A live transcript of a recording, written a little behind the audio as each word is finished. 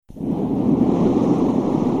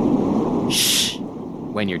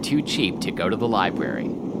when you're too cheap to go to the library.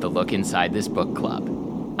 The look inside this book club.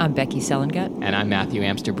 I'm Becky Sellengut. And I'm Matthew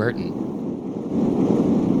Amster Burton.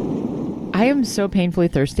 I am so painfully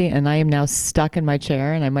thirsty, and I am now stuck in my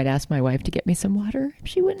chair, and I might ask my wife to get me some water if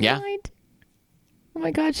she wouldn't mind. Oh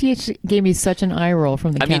my God, she gave me such an eye roll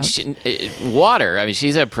from the couch. Water. I mean,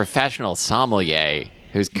 she's a professional sommelier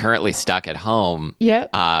who's currently stuck at home.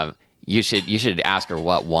 Yeah. You should ask her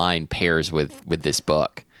what wine pairs with this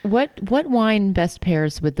book. What wine best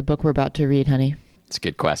pairs with the book we're about to read, honey? It's a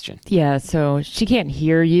good question. Yeah, so she can't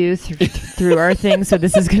hear you through our thing, so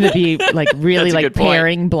this is going to be like really like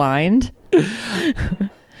pairing blind.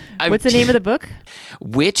 What's the name of the book?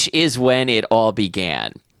 Which is When It All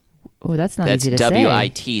Began. Oh, that's not easy to say.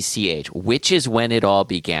 That's WITCH. Which is When It All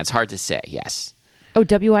Began. It's hard to say, yes. Oh,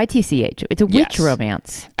 WITCH. It's a witch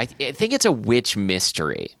romance. I think it's a witch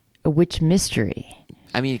mystery. A witch mystery.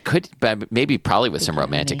 I mean, it could, but maybe probably with some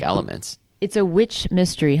romantic elements. It's a witch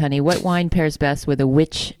mystery, honey. What wine pairs best with a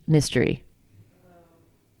witch mystery?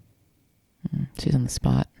 She's on the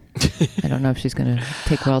spot. I don't know if she's going to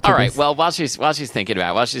take well to All right. this. Well, while she's thinking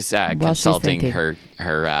about it, while she's consulting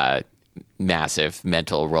her massive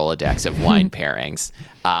mental Rolodex of wine pairings,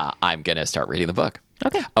 I'm going to start reading the book.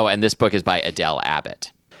 Okay. Oh, and this book is by Adele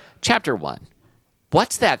Abbott. Chapter 1.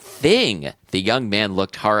 What's that thing? The young man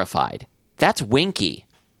looked horrified. That's Winky.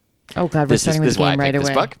 Oh, God, we're starting with the game right away.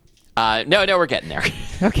 This book. No, we're getting there.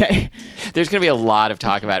 Okay. There's going to be a lot of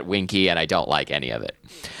talk about Winky, and I don't like any of it.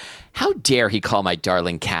 How dare he call my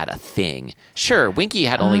darling cat a thing? Sure, Winky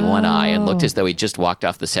had only one eye and looked as though he'd just walked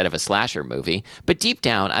off the set of a slasher movie, but deep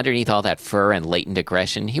down, underneath all that fur and latent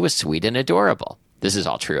aggression, he was sweet and adorable. This is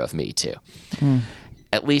all true of me, too.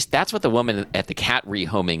 At least that's what the woman at the cat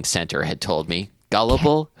rehoming center had told me.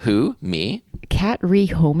 Gullible, who? Me? Cat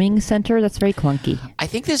rehoming center? That's very clunky. I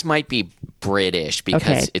think this might be British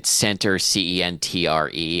because it's center,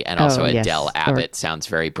 CENTRE, and also Adele Abbott sounds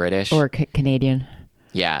very British. Or Canadian.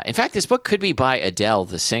 Yeah. In fact, this book could be by Adele,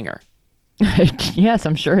 the singer. Yes,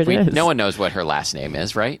 I'm sure it is. No one knows what her last name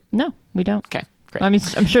is, right? No, we don't. Okay, great. I mean,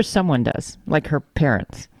 I'm sure someone does, like her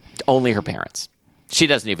parents. Only her parents. She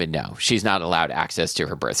doesn't even know. She's not allowed access to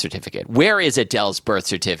her birth certificate. Where is Adele's birth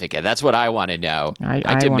certificate? That's what I want to know.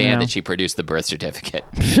 I demand that she produce the birth certificate.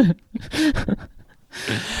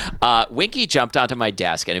 Winky jumped onto my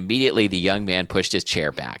desk, and immediately the young man pushed his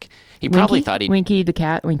chair back. He probably thought he'd... Winky the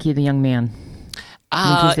cat, Winky the young man.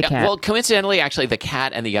 Winky's the cat. Well, coincidentally, actually, the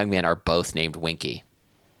cat and the young man are both named Winky.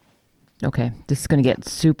 Okay, this is going to get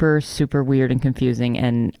super, super weird and confusing,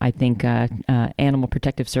 and I think Animal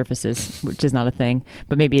Protective Services, which is not a thing,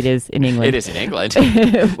 but maybe it is in England. It is in England.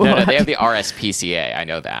 No, they have the RSPCA. I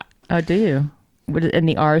know that. Oh, do you? And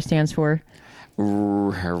the R stands for?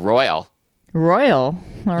 Royal. Royal.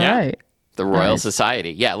 All right. The Royal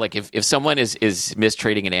Society. Yeah, like if someone is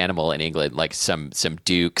mistreating an animal in England, like some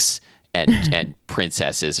dukes and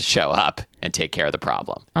princesses show up and take care of the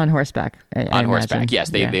problem. On horseback. On horseback, yes.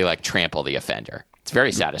 They like trample the offender. It's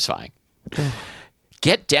very satisfying.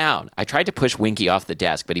 Get down. I tried to push Winky off the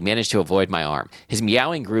desk, but he managed to avoid my arm. His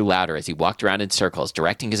meowing grew louder as he walked around in circles,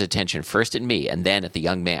 directing his attention first at me and then at the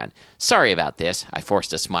young man. Sorry about this. I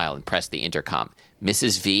forced a smile and pressed the intercom.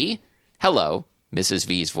 Mrs. V? Hello. Mrs.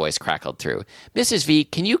 V's voice crackled through. Mrs. V,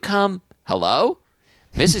 can you come? Hello?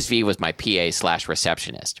 Mrs. V was my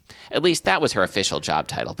PA/receptionist. At least that was her official job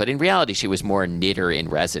title, but in reality she was more knitter in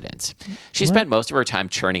residence. She spent most of her time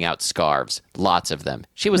churning out scarves, lots of them.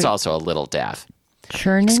 She was also a little deaf.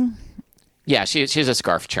 Churning? Yeah, she's a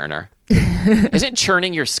scarf churner. Isn't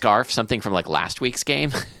churning your scarf something from like last week's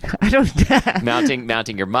game? I don't...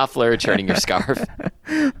 mounting your muffler, churning your scarf.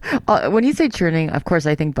 When you say churning, of course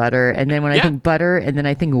I think butter, and then when I think butter and then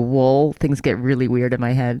I think wool, things get really weird in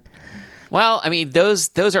my head. Well, I mean, those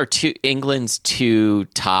are England's two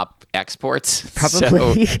top exports.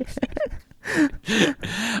 Probably. So,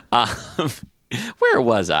 where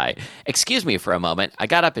was I? Excuse me for a moment. I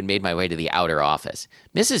got up and made my way to the outer office.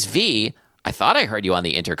 Mrs. V, I thought I heard you on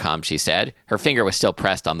the intercom, she said. Her finger was still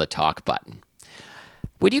pressed on the talk button.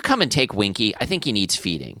 Would you come and take Winky? I think he needs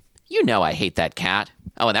feeding. You know I hate that cat.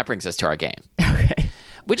 Oh, and that brings us to our game. Okay.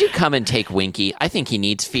 Would you come and take Winky? I think he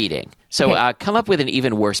needs feeding. So come up with an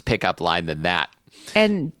even worse pickup line than that.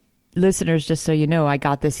 And listeners, just so you know, I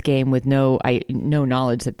got this game with no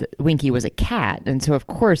knowledge that Winky was a cat. And so, of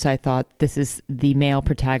course, I thought this is the male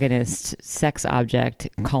protagonist sex object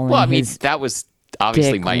calling that was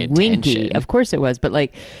obviously my intention. Winky. Of course it was.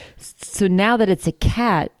 But so now that it's a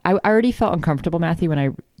cat, I already felt uncomfortable, Matthew, when I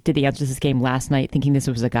did the answer to this game last night thinking this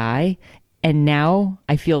was a guy. And now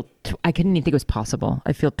I feel, I couldn't even think it was possible.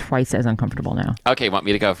 I feel twice as uncomfortable now. Okay, want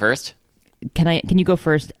me to go first? Can you go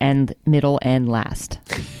first and middle and last?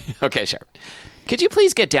 Okay, sure. Could you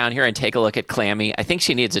please get down here and take a look at Clammy? I think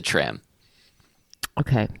she needs a trim.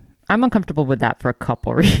 Okay. I'm uncomfortable with that for a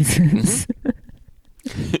couple reasons.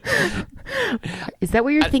 Is that what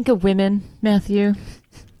you think of women, Matthew?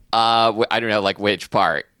 I don't know, like which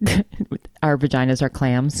part? Our vaginas are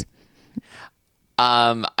clams.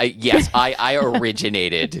 Yes, I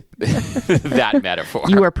originated that metaphor.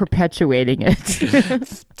 You are perpetuating it.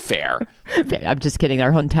 Fair. I'm just kidding.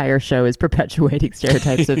 Our whole entire show is perpetuating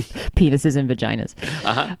stereotypes of penises and vaginas.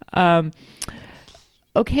 Uh-huh.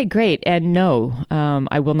 Okay, great. And no,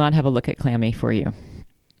 I will not have a look at Clammy for you.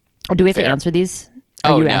 Or do we have to answer these?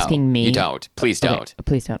 Are you asking me? You don't. Please don't. Okay,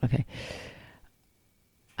 please don't. Okay.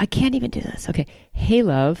 I can't even do this. Okay. Hey,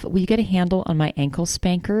 love, will you get a handle on my ankle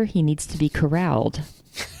spanker? He needs to be corralled.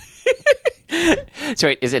 So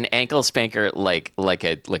wait, is an ankle spanker like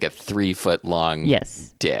a 3 foot long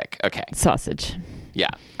Yes. dick? Okay. Sausage. Yeah.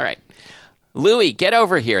 All right. Louie, get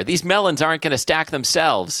over here. These melons aren't going to stack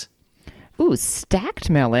themselves. Ooh, stacked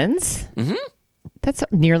melons? Mm-hmm. That's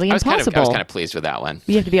nearly impossible. I was kind of pleased with that one.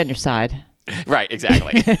 You have to be on your side. Right,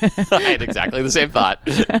 exactly. I had exactly the same thought.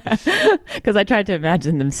 Because I tried to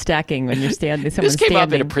imagine them stacking when you're standing. This came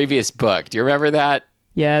up in a previous book. Do you remember that?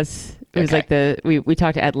 Yes. It was like we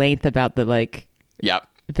talked at length about the Yep.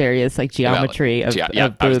 various geometry of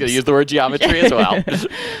I was going to use the word geometry as well.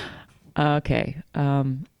 Okay.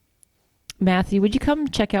 Matthew, would you come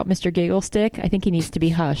check out Mr. Gigglestick? I think he needs to be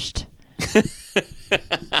hushed.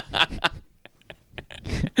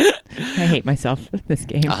 I hate myself this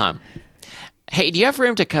game. Uh-huh. Hey, do you have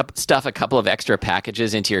room to stuff a couple of extra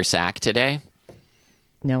packages into your sack today?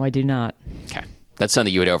 No, I do not. Okay. That's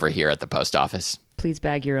something you would overhear at the post office. Please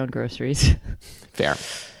bag your own groceries. Fair.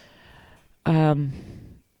 Oh,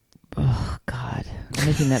 God. I'm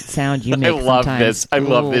making that sound you make I love sometimes. this. I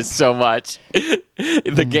love this so much.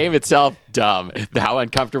 The game itself, dumb. How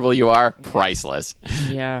uncomfortable you are, priceless.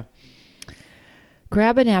 Yeah.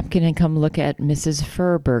 Grab a napkin and come look at Mrs.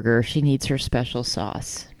 Furburger. She needs her special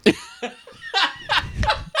sauce.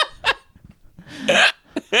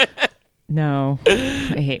 No.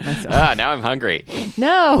 I hate myself. Now I'm hungry.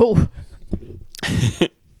 No.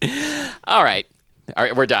 All right.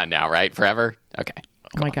 We're done now, right? Forever? Okay.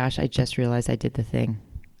 Oh my gosh, I just realized I did the thing.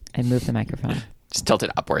 I moved the microphone. Just tilt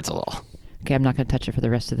it upwards a little. Okay, I'm not going to touch it for the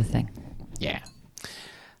rest of the thing. Yeah.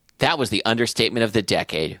 That was the understatement of the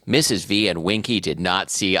decade. Mrs. V and Winky did not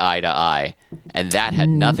see eye to eye. And that had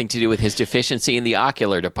nothing to do with his deficiency in the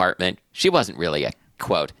ocular department. She wasn't really a,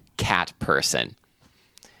 quote, cat person.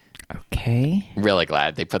 Okay. Really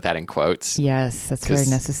glad they put that in quotes. Yes, that's very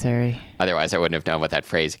necessary. Otherwise, I wouldn't have known what that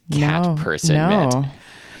phrase cat person meant.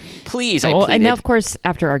 Please, I pleaded. And now, of course,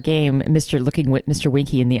 after our game, Mr.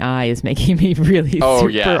 Winky in the eye is making me really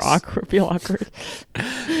feel awkward.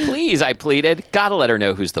 Please, I pleaded. Gotta let her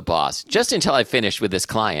know who's the boss. Just until I finished with this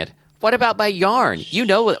client. What about my yarn? You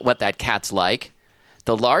know what that cat's like.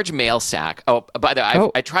 The large male sack. Oh, by the way,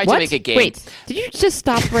 I tried to make a game. Wait, did you just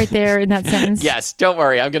stop right there in that sentence? Yes, don't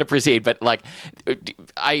worry. I'm going to proceed. But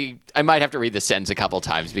I might have to read the sentence a couple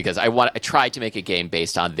times because I tried to make a game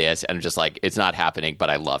based on this, and I'm just like, it's not happening, but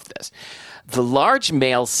I love this. The large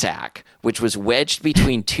mail sack, which was wedged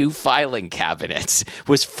between two filing cabinets,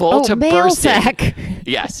 was full to mail bursting. Sack.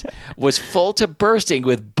 Yes, was full to bursting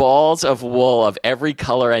with balls of wool of every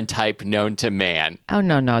color and type known to man. Oh,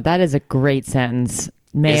 no. That is a great sentence.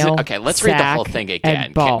 Mail, okay, let's read the whole thing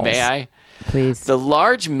again. May I? Please. The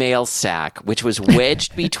large mail sack, which was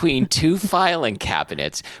wedged between two filing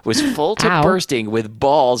cabinets, was full to bursting with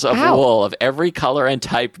balls of wool of every color and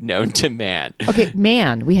type known to man. Okay,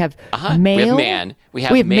 man. We have mail. We have man. We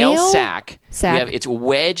have mail sack. We have it's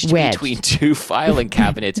wedged between two filing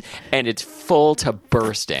cabinets, and it's full to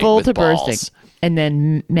bursting. Bursting. And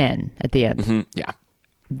then men at the end. Mm-hmm, yeah.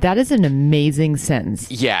 That is an amazing sentence.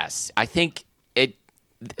 Yes. I think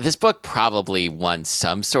this book probably won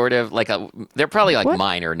some sort of they're probably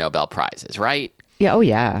minor Nobel Prizes, right? Yeah. Oh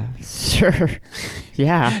yeah. Sure.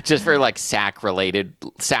 Yeah. Just for sack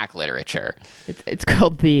literature. It's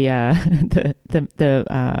called the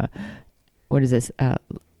what is this?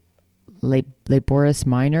 Laboris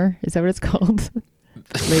minor? Is that what it's called?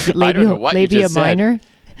 I don't know what you just minor.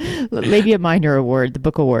 Labia Minor Award, the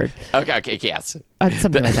book award. Okay, yes.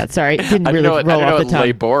 Something like that. Sorry, it didn't really roll off the tongue.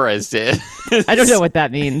 I don't know what laborist is. I don't know what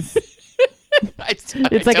that means. It's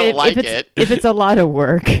like if it's a lot of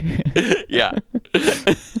work. Yeah.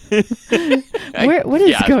 What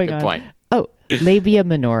is going on? Point. Oh, labia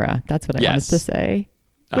minora. That's what I wanted to say.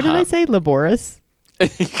 What did I say? Laboris?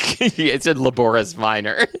 It said laboris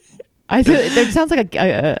minor. I feel that sounds like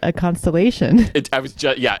a constellation. It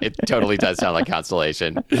totally does sound like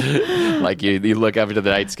constellation. Like you look up into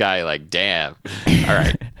the night sky, like, damn. All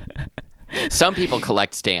right. Some people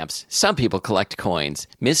collect stamps. Some people collect coins.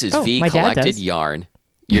 Mrs. V collected yarn.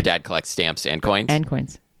 Your dad collects stamps and coins? And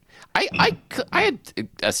coins. I had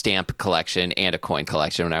a stamp collection and a coin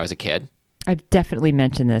collection when I was a kid. I've definitely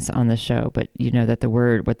mentioned this on the show, but you know that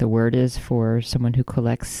what the word is for someone who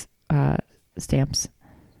collects stamps?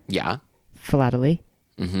 Yeah. Philately.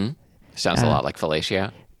 Mm-hmm. Sounds a lot like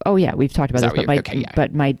fellatio. Oh yeah, we've talked about this.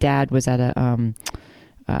 But my dad was at a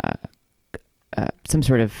some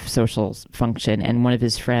sort of social function, and one of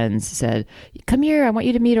his friends said, "Come here, I want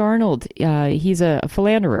you to meet Arnold. He's a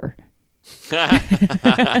philanderer."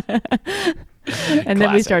 And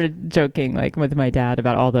then we started joking like with my dad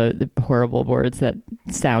about all the horrible words that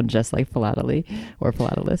sound just like philately or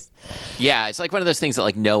philatelist. Yeah, it's like one of those things that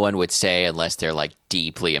like no one would say unless they're like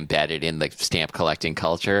deeply embedded in the stamp collecting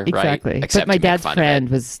culture, exactly. Right? Except but my dad's friend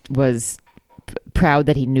was proud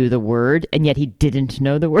that he knew the word, and yet he didn't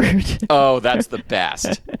know the word. Oh, that's the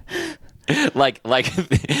best. like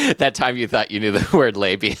that time you thought you knew the word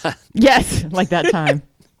labia. Yes, like that time.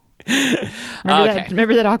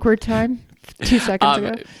 Remember that awkward time 2 seconds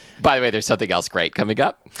ago? By the way, there's something else great coming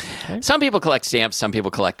up. Okay. Some people collect stamps, some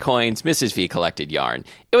people collect coins. Mrs. V collected yarn.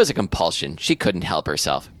 It was a compulsion. She couldn't help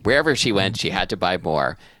herself. Wherever she went, she had to buy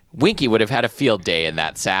more. Winky would have had a field day in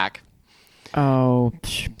that sack. Oh,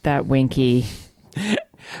 that Winky.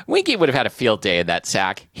 Winky would have had a field day in that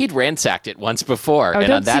sack. He'd ransacked it once before.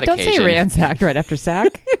 And on that occasion, don't say ransacked right after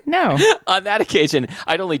sack. No. On that occasion,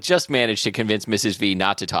 I'd only just managed to convince Mrs. V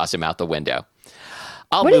not to toss him out the window.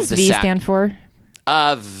 What does V stand for?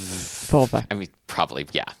 Vulva. I mean, probably,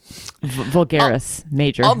 yeah. Vulgaris,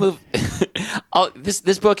 major. I'll move.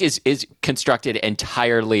 This book is constructed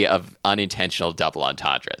entirely of unintentional double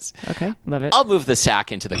entendres. Okay, love it. I'll move the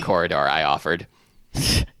sack into the corridor, I offered.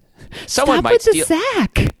 Stop with the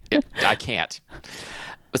sack. I can't.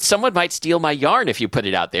 But someone might steal my yarn if you put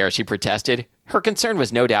it out there, she protested. Her concern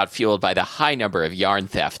was no doubt fueled by the high number of yarn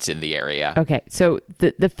thefts in the area. Okay, so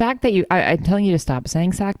the fact that I'm telling you to stop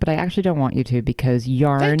saying sack, but I actually don't want you to because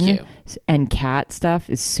yarn and cat stuff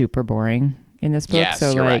is super boring in this book. Yes,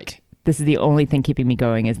 so you're right. This is the only thing keeping me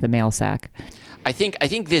going is the mail sack. I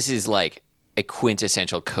think this is like a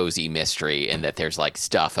quintessential cozy mystery in that there's like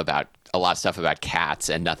a lot of stuff about cats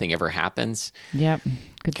and nothing ever happens. Yep.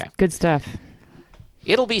 Good stuff.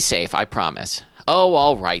 It'll be safe, I promise. Oh,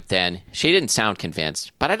 all right then. She didn't sound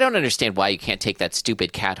convinced, but I don't understand why you can't take that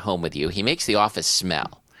stupid cat home with you. He makes the office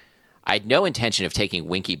smell. I had no intention of taking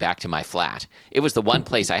Winky back to my flat. It was the one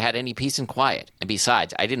place I had any peace and quiet. And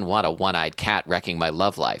besides, I didn't want a one-eyed cat wrecking my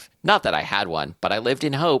love life. Not that I had one, but I lived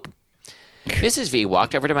in hope. Mrs. V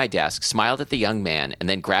walked over to my desk, smiled at the young man, and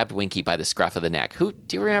then grabbed Winky by the scruff of the neck. Do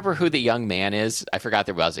you remember who the young man is? I forgot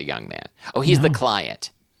there was a young man. Oh, he's the client.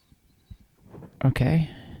 Okay.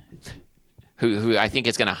 Who I think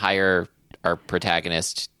is going to hire our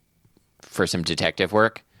protagonist for some detective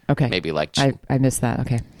work. Okay. Maybe like I missed that.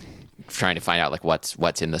 Okay. Trying to find out like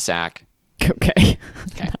what's in the sack. Okay.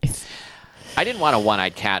 Nice. I didn't want a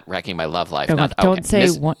one-eyed cat wrecking my love life. Don't say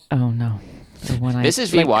one. Oh no.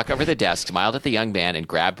 Mrs. V walked over the desk, smiled at the young man, and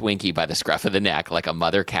grabbed Winky by the scruff of the neck like a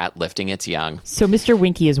mother cat lifting its young. So Mr.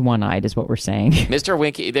 Winky is one-eyed, is what we're saying. Mr.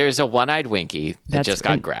 Winky, there's a one-eyed Winky that just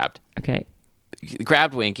got grabbed. Okay.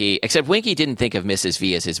 Grabbed Winky, except Winky didn't think of Mrs.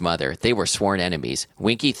 V as his mother. They were sworn enemies.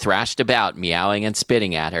 Winky thrashed about, meowing and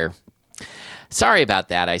spitting at her. Sorry about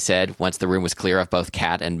that, I said, once the room was clear of both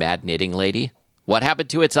cat and mad knitting lady. What happened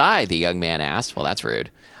to its eye? The young man asked. Well, that's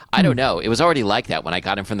rude. I don't know. It was already like that when I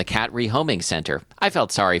got him from the cat rehoming center. I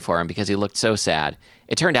felt sorry for him because he looked so sad.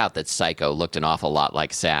 It turned out that Psycho looked an awful lot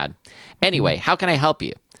like sad. Anyway, how can I help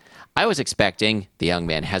you? I was expecting, the young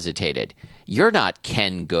man hesitated. You're not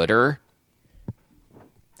Ken Gooder.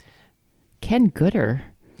 Ken Gooder?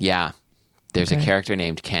 Yeah. There's a character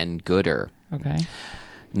named Ken Gooder. Okay.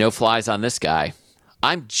 No flies on this guy.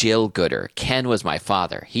 I'm Jill Gooder. Ken was my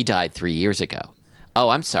father. He died 3 years ago. Oh,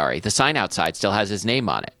 I'm sorry. The sign outside still has his name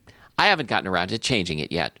on it. I haven't gotten around to changing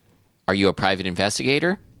it yet. Are you a private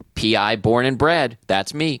investigator? P.I. born and bred.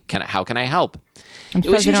 That's me. How can I help? I'm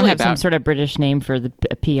surprised you don't have some sort of British name for the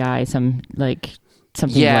P.I., something like cat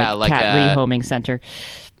rehoming center.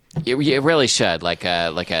 It really should, like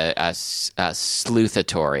a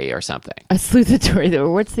sleuthatory or something. A sleuthatory.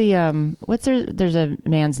 What's there's a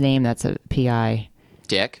man's name that's a P.I.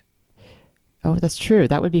 Dick. Oh, that's true.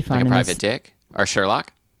 That would be fun. Like a private Dick or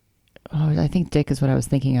Sherlock. Oh, I think Dick is what I was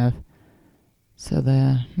thinking of. So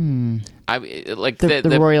the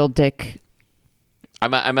the royal Dick.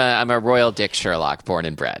 I'm a royal Dick Sherlock, born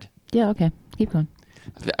and bred. Yeah, okay. Keep going.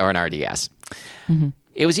 Or an RDS.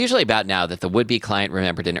 It was usually about now that the would-be client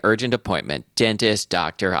remembered an urgent appointment. Dentist,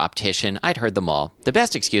 doctor, optician. I'd heard them all. The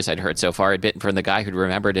best excuse I'd heard so far had been from the guy who'd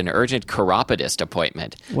remembered an urgent chiropodist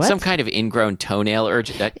appointment. What? Some kind of ingrown toenail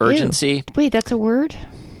urgency. Ew. Wait, that's a word?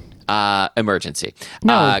 Emergency.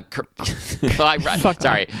 No.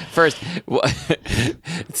 Sorry. First,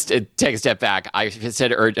 take a step back. I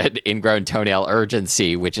said ingrown toenail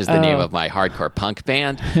urgency, which is the name of my hardcore punk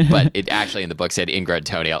band, but it actually in the book said ingrown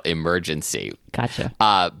toenail emergency. Gotcha.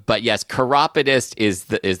 But yes, chiropodist is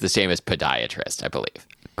the same as podiatrist, I believe.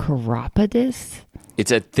 Chiropodist?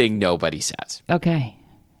 It's a thing nobody says. Okay.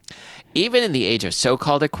 Even in the age of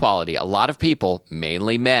so-called equality, a lot of people,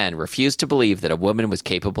 mainly men, refused to believe that a woman was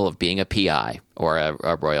capable of being a PI or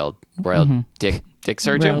a royal dick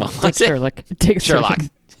surgeon. Dick Sherlock. Dick Sherlock.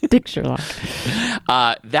 Dick Sherlock.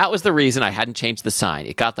 That was the reason I hadn't changed the sign.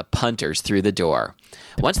 It got the punters through the door.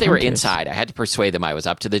 Once they were inside, I had to persuade them I was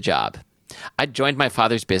up to the job. I'd joined my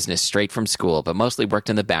father's business straight from school, but mostly worked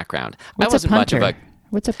in the background. What's a punter?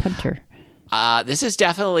 What's a punter? This is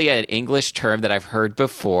definitely an English term that I've heard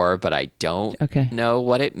before, but I don't know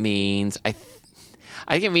what it means. I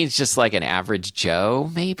think it means just like an average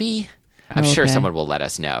Joe, maybe? I'm sure someone will let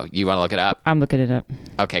us know. You want to look it up? I'm looking it up.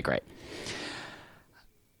 Okay, great.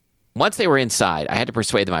 Once they were inside, I had to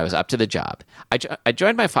persuade them I was up to the job. I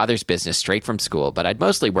joined my father's business straight from school, but I'd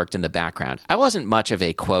mostly worked in the background. I wasn't much of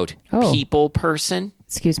a, quote, people person.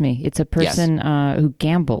 Excuse me. It's a person who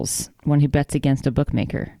gambles, one who bets against a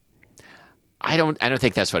bookmaker. I don't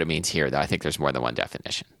think that's what it means here, though. I think there's more than one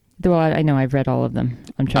definition. Well, I know. I've read all of them.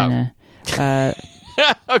 I'm trying to...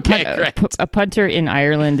 Okay, great. A punter in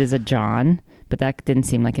Ireland is a John, but that didn't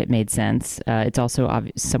seem like it made sense. It's also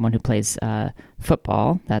someone who plays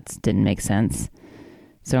football. That didn't make sense.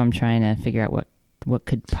 So I'm trying to figure out what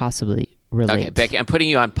could possibly relate. Okay, Becky, I'm putting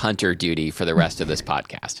you on punter duty for the rest of this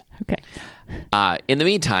podcast. Okay. In the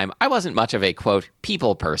meantime, I wasn't much of a, quote,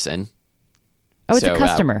 people person. Oh, it's a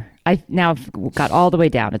customer. I now got all the way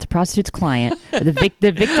down. It's a prostitute's client, the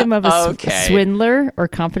victim of a swindler or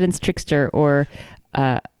confidence trickster, or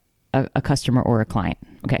a customer or a client.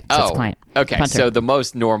 Okay, so it's client. Okay, punter. So the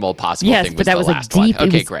most normal possible thing was but that was the like last deep. one.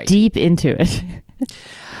 Okay, it was great. Deep into it.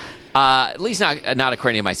 At least not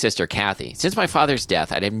according to my sister, Kathy. Since my father's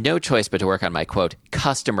death, I'd have no choice but to work on my, quote,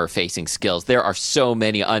 customer-facing skills. There are so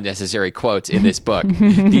many unnecessary quotes in this book.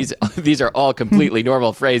 These are all completely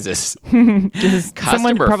normal phrases.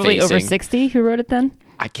 Someone probably over 60 who wrote it then?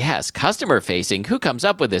 I guess. Customer-facing? Who comes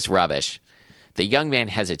up with this rubbish? The young man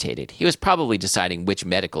hesitated. He was probably deciding which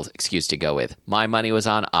medical excuse to go with. My money was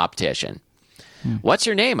on optician. What's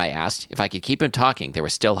your name? I asked. If I could keep him talking, there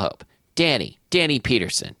was still hope. Danny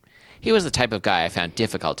Peterson. He was the type of guy I found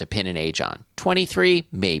difficult to pin an age on. 23,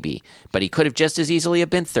 maybe, but he could have just as easily have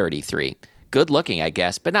been 33. Good looking, I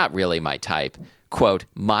guess, but not really my type. Quote,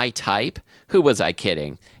 my type? Who was I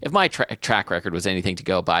kidding? If my track record was anything to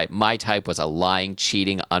go by, my type was a lying,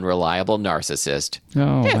 cheating, unreliable narcissist.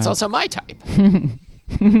 Oh, yeah, it's also my type.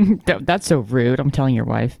 That's so rude. I'm telling your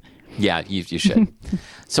wife. Yeah, you should.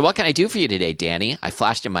 So what can I do for you today, Danny? I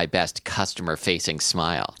flashed him my best customer-facing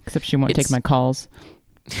smile. Except she won't take my calls.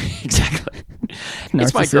 Exactly.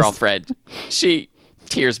 It's my girlfriend.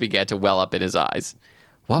 Tears began to well up in his eyes.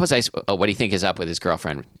 What do you think is up with his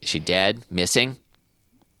girlfriend? Is she dead? Missing?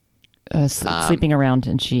 Sleeping around,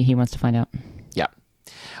 and he wants to find out. Yeah.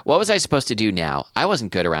 What was I supposed to do now? I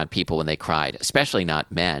wasn't good around people when they cried, especially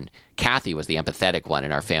not men. Kathy was the empathetic one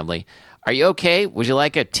in our family. Are you okay? Would you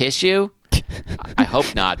like a tissue? I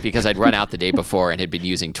hope not, because I'd run out the day before and had been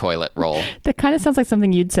using toilet roll. That kind of sounds like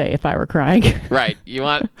something you'd say if I were crying. Right.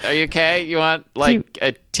 Are you okay? You want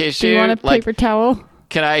a tissue? Do you want a paper towel?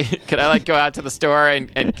 Can I go out to the store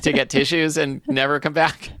and to get tissues and never come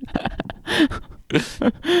back?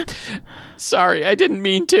 Sorry, I didn't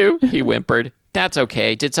mean to, he whimpered. That's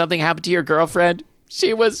okay. Did something happen to your girlfriend?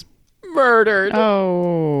 She was murdered.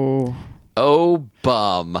 Oh. Oh,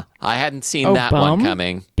 bum. I hadn't seen that bum? one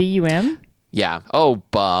coming. B-U-M? Yeah. Oh,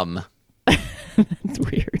 bum. That's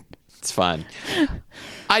weird. It's fun.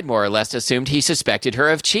 I'd more or less assumed he suspected her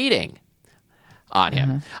of cheating on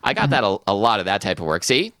him. I got that a lot of that type of work.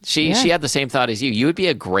 See, she had the same thought as you. You would be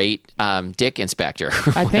a great dick inspector.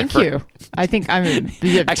 I thank you. I think I'm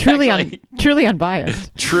truly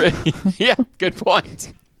unbiased. True. Yeah, good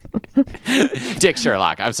point. Dick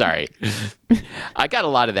Sherlock. I'm sorry. I got a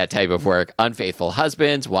lot of that type of work. Unfaithful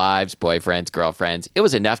husbands, wives, boyfriends, girlfriends. It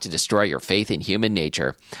was enough to destroy your faith in human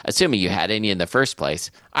nature, assuming you had any in the first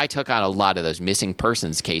place. I took on a lot of those missing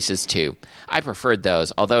persons cases too. I preferred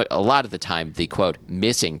those, although a lot of the time the, quote,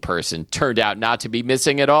 missing person turned out not to be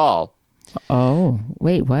missing at all. Oh,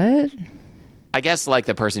 wait, what? I guess like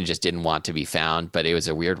the person just didn't want to be found, but it was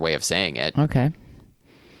a weird way of saying it. Okay.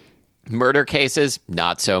 Murder cases,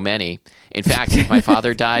 not so many. In fact, if my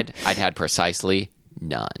father died, I'd had precisely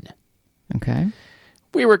none. Okay.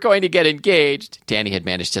 We were going to get engaged. Danny had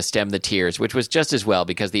managed to stem the tears, which was just as well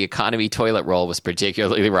because the economy toilet roll was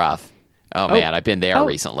particularly rough. Oh, man, I've been there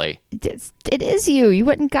recently. It is you. You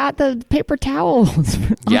went and got the paper towels.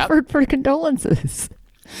 Yep. Offered for condolences.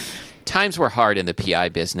 Times were hard in the PI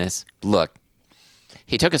business. Look,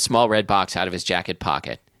 he took a small red box out of his jacket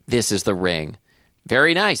pocket. This is the ring.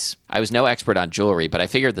 Very nice. I was no expert on jewelry, but I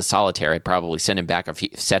figured the solitaire had probably set him back a few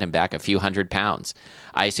 £100.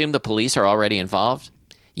 I assume the police are already involved?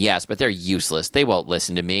 Yes, but they're useless. They won't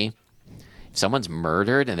listen to me. If someone's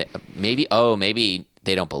murdered, and maybe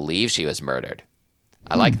they don't believe she was murdered.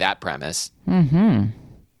 I like that premise. Mm-hmm.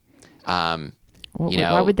 You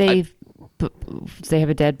know, why would they? They have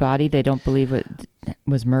a dead body. They don't believe it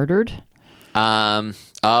was murdered. Oh,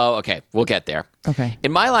 okay. We'll get there. Okay.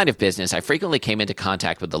 In my line of business, I frequently came into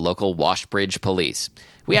contact with the local Washbridge police.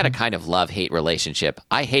 We had a kind of love-hate relationship.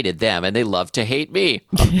 I hated them, and they loved to hate me.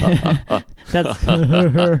 That's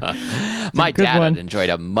My dad had enjoyed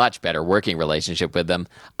a much better working relationship with them.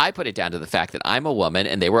 I put it down to the fact that I'm a woman,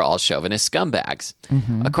 and they were all chauvinist scumbags.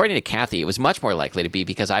 Mm-hmm. According to Kathy, it was much more likely to be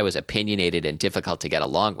because I was opinionated and difficult to get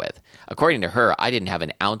along with. According to her, I didn't have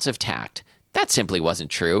an ounce of tact. That simply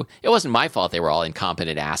wasn't true. It wasn't my fault they were all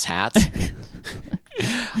incompetent asshats.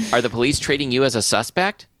 Are the police treating you as a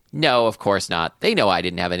suspect? No, of course not. They know I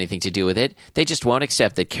didn't have anything to do with it. They just won't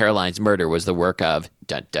accept that Caroline's murder was the work of,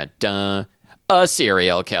 dun dun dun, a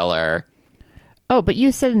serial killer. Oh, but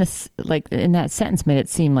you said in that sentence made it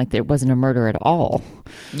seem like there wasn't a murder at all.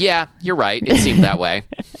 Yeah, you're right. It seemed that way.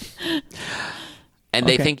 And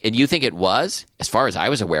you think it was? As far as I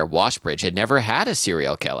was aware, Washbridge had never had a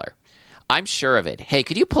serial killer. I'm sure of it. Hey,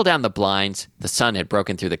 could you pull down the blinds? The sun had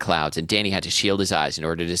broken through the clouds, and Danny had to shield his eyes in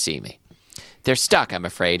order to see me. They're stuck, I'm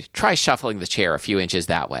afraid. Try shuffling the chair a few inches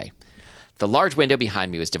that way. The large window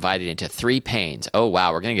behind me was divided into 3 panes. Oh,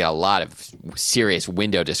 wow, we're going to get a lot of serious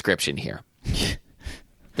window description here.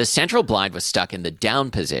 The central blind was stuck in the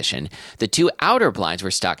down position. The 2 outer blinds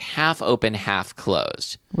were stuck half open, half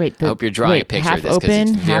closed. I hope you're drawing a picture of this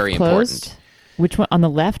because it's very important. Which one on the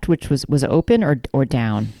left? Which was open or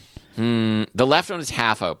down? The left one is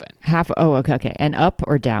half open. Okay. And up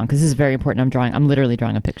or down? Because this is very important. I'm literally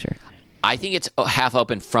drawing a picture. I think it's half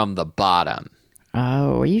open from the bottom.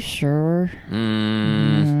 Oh, are you sure?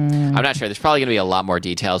 I'm not sure. There's probably going to be a lot more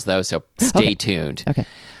details, though, so stay tuned. Okay.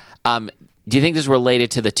 Do you think this is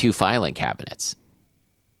related to the 2 filing cabinets?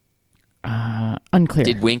 Unclear.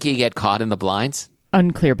 Did Winky get caught in the blinds?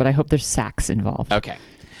 Unclear, but I hope there's sacks involved. Okay.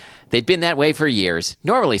 They'd been that way for years.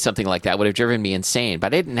 Normally, something like that would have driven me insane,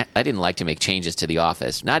 but I didn't like to make changes to the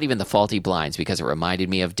office, not even the faulty blinds, because it reminded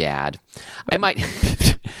me of Dad. I might.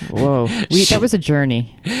 Whoa, that was a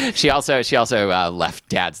journey. She also left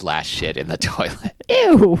Dad's last shit in the toilet.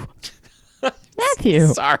 Ew, Matthew.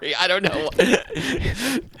 Sorry, I don't know.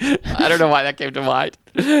 I don't know why that came to mind.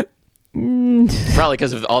 Probably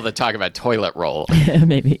because of all the talk about toilet roll.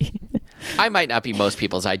 Maybe. I might not be most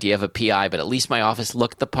people's idea of a PI, but at least my office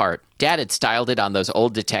looked the part. Dad had styled it on those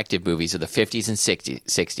old detective movies of the 50s and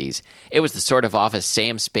 60s. It was the sort of office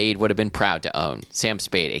Sam Spade would have been proud to own. Sam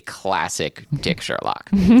Spade, a classic Dick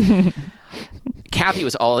Sherlock. Kathy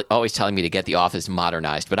was always telling me to get the office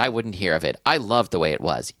modernized, but I wouldn't hear of it. I loved the way it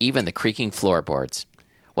was, even the creaking floorboards.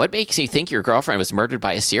 What makes you think your girlfriend was murdered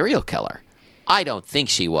by a serial killer? I don't think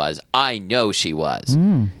she was. I know she was.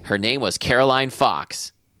 Her name was Caroline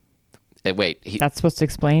Fox. That's supposed to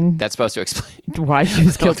explain? That's supposed to explain why she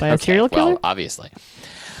was killed by a serial killer? Well, obviously.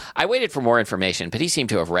 I waited for more information, but he seemed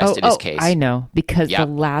to have rested his case. I know, because the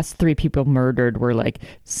last 3 people murdered were like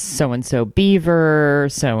so-and-so Beaver,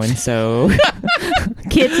 so-and-so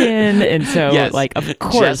Kitten, and so, of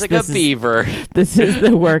course, Jessica Beaver. This is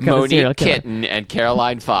the work of a serial Monique killer. Kitten and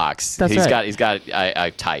Caroline Fox. That's right. He's got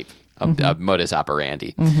a type, a modus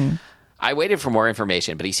operandi. Mm-hmm. I waited for more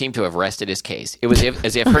information, but he seemed to have rested his case. It was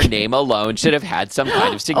as if her name alone should have had some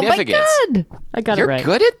kind of significance. Oh my God! I got it right.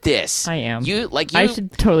 You're good at this. I am. I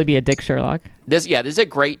should totally be a Dick Sherlock. This is a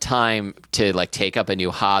great time to take up a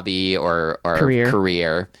new hobby or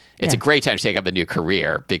career. It's a great time to take up a new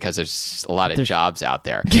career because there's a lot of jobs out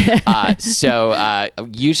there. So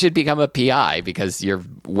you should become a PI because you're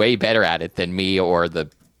way better at it than me or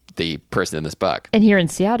the person in this book. And here in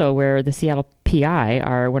Seattle, where the Seattle PI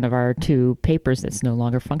are one of our 2 papers that's no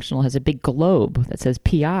longer functional, has a big globe that says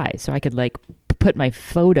PI. So I could put my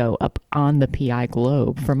photo up on the PI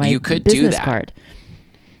globe for my business card.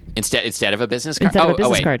 Instead of a business card? Instead of a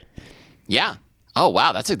business card. Yeah. Oh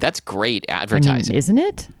wow, that's great I mean, advertising. isn't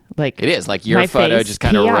it? Like It is like your my photo face, just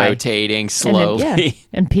kind of PI. rotating And slowly. then, yeah,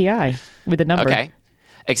 and PI with a number. Okay.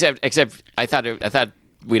 Except I thought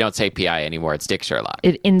we don't say PI anymore. It's Dick Sherlock.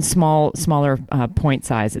 In smaller point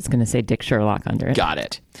size, it's going to say Dick Sherlock under it. Got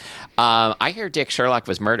it. I hear Dick Sherlock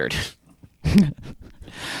was murdered.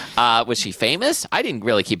 Was she famous? I didn't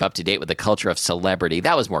really keep up to date with the culture of celebrity.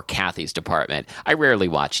 That was more Kathy's department. I rarely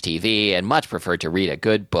watch TV and much preferred to read a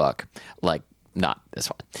good book, like not this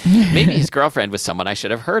one. Maybe his girlfriend was someone I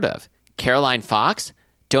should have heard of. Caroline Fox?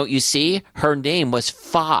 Don't you see? Her name was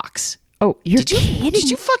Fox. Oh, you're kidding?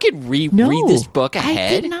 Did you fucking read No, this book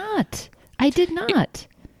ahead? I did not.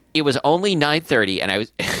 It was only 9:30, and I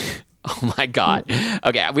was. Oh my god.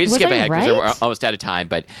 Okay, we just Was skip I ahead because we're right? almost out of time.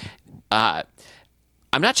 But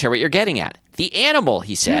I'm not sure what you're getting at. The animal,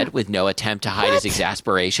 he said, with no attempt to hide his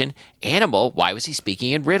exasperation. Animal? Why was he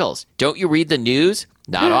speaking in riddles? Don't you read the news?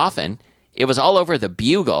 Not often. It was all over the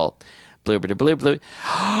Bugle. Blue, blue, blue, blue.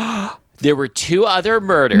 There were 2 other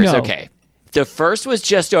murders. No. Okay. The first was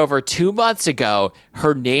just over 2 months ago.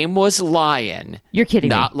 Her name was Lion. You're kidding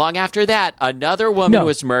me. Not long after that, another woman No.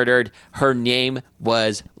 was murdered. Her name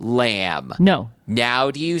was Lamb. No.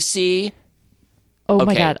 Now do you see? Oh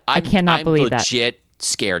my God. I cannot believe I'm legit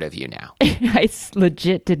scared of you now. I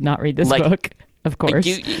legit did not read this Like, book. Of course.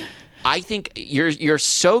 I think you're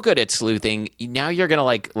so good at sleuthing. Now you're gonna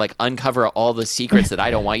like uncover all the secrets that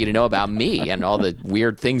I don't want you to know about me and all the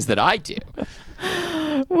weird things that I do.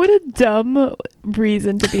 What a dumb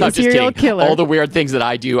reason to be a I'm just serial kidding. killer. All the weird things that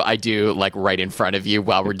I do like right in front of you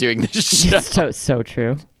while we're doing this show. so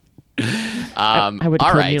true. I would have All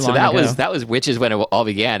killed right, you so long that ago. was Witches when it all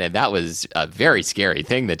began, and that was a very scary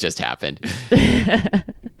thing that just happened.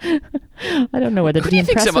 I don't know whether to Who do be you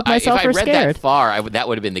think impressed with myself if I or read scared. that far, that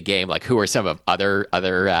would have been the game. Like, who are some of other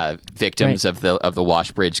victims Right. of the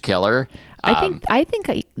Washbridge Killer? I think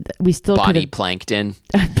we still could Bonnie have Plankton.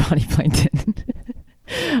 Bonnie Plankton.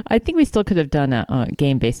 I think we still could have done a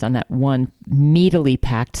game based on that one meatily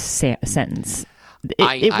packed sentence.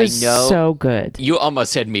 It was know. so good. You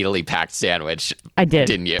almost said meatily packed sandwich. I did.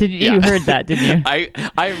 Didn't you? You heard that, didn't you?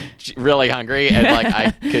 I'm really hungry, and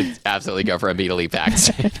I could absolutely go for a meatily packed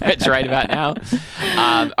sandwich right about now.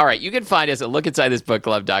 All right, you can find us at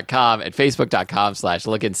lookinsidethisbookclub.com and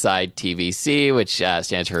facebook.com/lookinsidetbc, which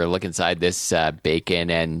stands for Look Inside This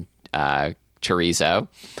Bacon and Chorizo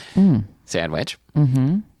sandwich.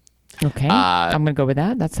 Okay. I'm going to go with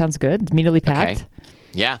that. That sounds good. It's meatily packed. Okay.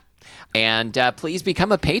 Yeah. And please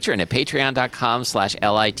become a patron at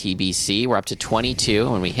patreon.com/LITBC. We're up to 22.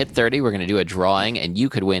 When we hit 30, we're going to do a drawing, and you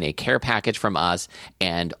could win a care package from us.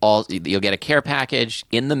 And you'll get a care package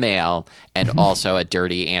in the mail and also a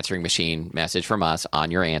dirty answering machine message from us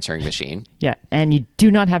on your answering machine. Yeah. And you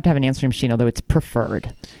do not have to have an answering machine, although it's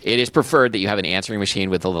preferred. It is preferred that you have an answering machine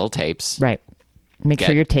with the little tapes. Right. Make Good.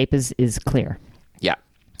 sure your tape is clear. Yeah.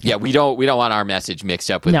 Yeah, we don't want our message mixed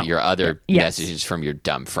up with No. your other Yes. messages from your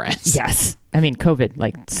dumb friends. Yes. I mean, COVID,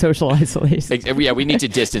 like social isolation. Yeah, we need to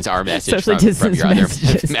distance our message Socially from distance your other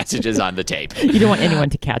messages. messages on the tape. You don't want anyone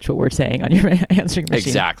to catch what we're saying on your answering machine.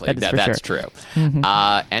 Exactly. That's true.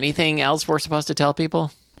 Anything else we're supposed to tell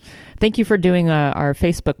people? Thank you for doing our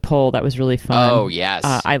Facebook poll. That was really fun. Oh, yes.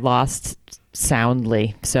 I lost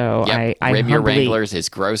soundly, so Yep. I Rim your humbly, Wranglers is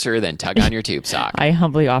grosser than tug on your tube sock. I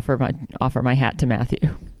humbly offer my hat to Matthew.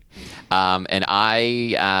 And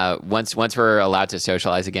I once we're allowed to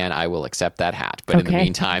socialize again, I will accept that hat. But in the Okay.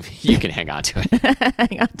 meantime, you can hang on to it.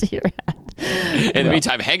 Hang on to your hat. In the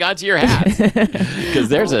meantime, hang on to your hat because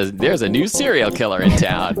there's a new serial killer in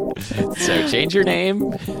town. So change your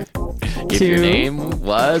name if your To- name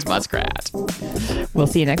was Muskrat. We'll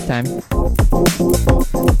see you next time.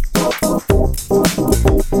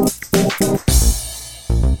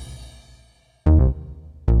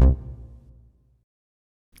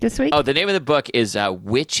 This week? Oh, the name of the book is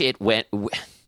Which It Went.